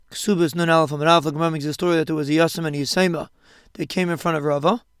Ksubas Nun Aleph Amud Aleph. The Gemara makes a story that there was a Yasim and a Yisema. They came in front of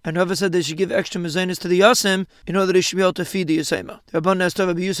Rava, and Rava said they should give extra mezainis to the Yasim in order that they should be able to feed the Yisema. The Rabban asked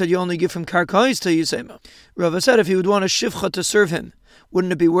Rabbi Yu said you only give from karkais to Yisema. Rava said if he would want a shivcha to serve him,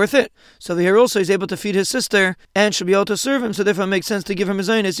 wouldn't it be worth it? So here also he's able to feed his sister and should be able to serve him, so therefore it makes sense to give him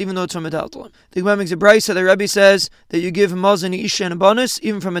mezainis even though it's from metaltalim. The Gemara makes a brayso that Rabbi says that you give mazon, isha, and bonus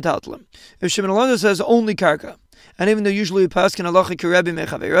even from metaltalim. If Shimon Elazar says only karka, and even though usually we pass in halacha kirebi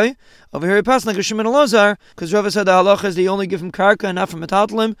mechaverei, over here we pass like a Shimon Elazar, because Rava said the halacha is they only give him karka and not from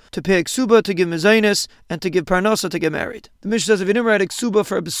metaltalim, to pay ksuba, to give mezainis, and to give parnasa, to get married. The Mishnah says if you didn't write a ksuba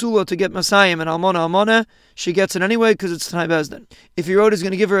for a besula to get masayim and almana, she gets it anyway because it's Tanai Bezdin. If he wrote he's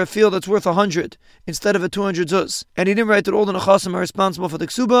going to give her a field that's worth 100 instead of a 200 zuz, and he didn't write that all the nechasim are responsible for the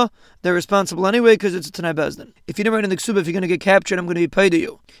ksuba, they're responsible anyway because it's a Tanai Bezdin. If you didn't write in the ksuba, if you're going to get captured, I'm going to be paid to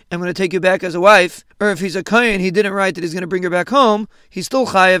you, I'm going to take you back as a wife, or if he's a kohen, he didn't write that he's going to bring her back home, he's still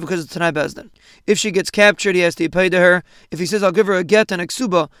chayav because it's Tanai Bezdin. If she gets captured, he has to be paid to her. If he says I'll give her a get and a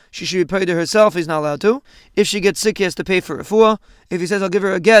ksuba, she should be paid to herself, he's not allowed to. If she gets sick, he has to pay for refuah. If he says I'll give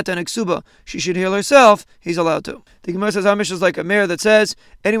her a get and a ksuba, she should heal herself, he's allowed to. The Gemara says Hamish is like a mayor that says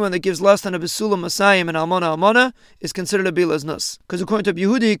anyone that gives less than a besula masayim and almana is considered a bilas nus. Because according to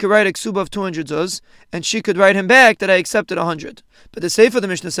Yehudi, he could write a ksuba of 200 zuz, and she could write him back that I accepted 100. But the Sefer of the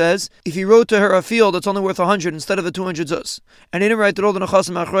Mishnah says if he wrote to her a field that's only worth 100 instead of the 200 zuz, and he didn't write that all the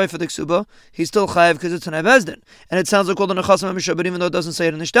nechasim achrei for the ksuba, he's still chayav because it's an Bezdin. And it sounds like all the nechasim are mishabed even though it doesn't say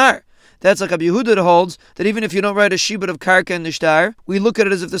it in the shtar. That's like Rabbi Yehuda that holds that even if you don't write a shibud of karka in the shtar, we look at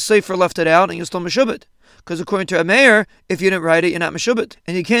it as if the Sefer left it out and you're still mishabed. Because according to a mayor, if you didn't write it, you're not mishabed.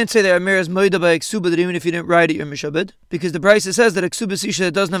 And you can't say that a mayor is moida by a ksuba that even if you didn't write it, you're mishabed. Because the brayso says that a ksuba sisha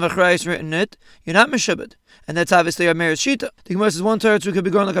that doesn't have a chrayis written in it, you're not mishabed. And that's obviously a mayor's shita. The Gemara says one teretz we could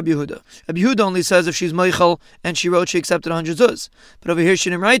be going like Rabbi Yehuda. Rabbi Yehuda only says if she's meichel and she wrote she accepted 100 zuz. But over here she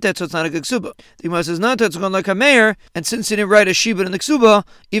didn't write that, so it's not a good ksuba. The Gemara says no, it's going like a mayor, and since you didn't write a shibud in the ksuba,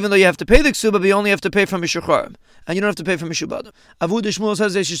 even though you have to pay the ksuba, but you only have to pay from mishucharim. And you don't have to pay for mishubadim. Avud Shmuel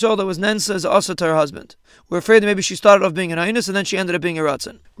says that she saw that was Nensa asa to her husband. We're afraid that maybe she started off being an Ainus and then she ended up being a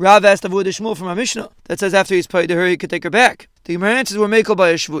Ratzin. Rav asked Avud Shmuel from a Mishnah that says after he's paid to her, he could take her back. The Gemara answers we're makel by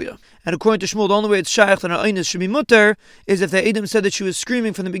a shvuya. And according to Shmuel, the only way it's shaykh that an Ainus should be mutter is if the Edom said that she was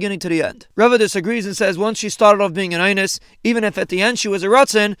screaming from the beginning to the end. Rava disagrees and says once she started off being an Ainus, even if at the end she was a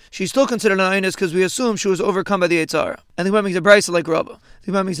Ratzin, she's still considered an Ainus because we assume she was overcome by the Eitzara. And the Gemara makes a brayso like Rava. The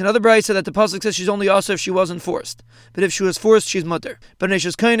Gemara makes another brayso that the pasuk says she's only aser if she wasn't forced. But if she was forced, she's mutter. But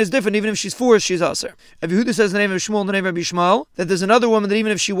Neshus Kain is different. Even if she's forced, she's aser. Rabbi Yehuda says the name of Shmuel and the name of Rabbi Shmuel that there's another woman that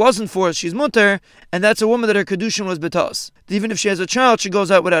even if she wasn't forced, she's mutter, and that's a woman that her kedushin was betas. Even if she has a child, she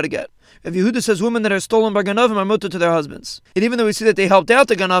goes out without a get. Rabbi Yehuda says women that are stolen by ganavim are mutter to their husbands. And even though we see that they helped out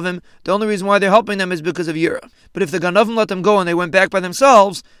the ganavim, the only reason why they're helping them is because of yira. But if the ganavim let them go and they went back by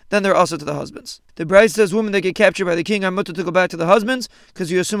themselves, then they're also to the husbands. The Brayso says women that get captured by the king are mutter to go back to the husbands because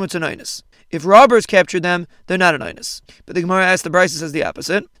you assume it's an Ainus. If robbers captured them, they're not an Ainus. But the Gemara asks, the Brayso says the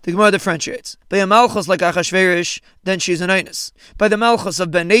opposite. The Gemara differentiates. By a Malchus like Achashverosh, then she's an Ainus. By the Malchus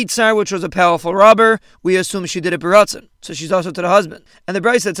of Ben Neitzar, which was a powerful robber, we assume she did it beratzin. So she's also to the husband. And the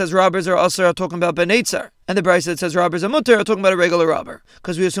Brayso that says robbers are also talking about Ben Neitzar. And the Brayso that says robbers are mutter are talking about a regular robber,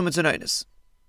 because we assume it's an Ainus.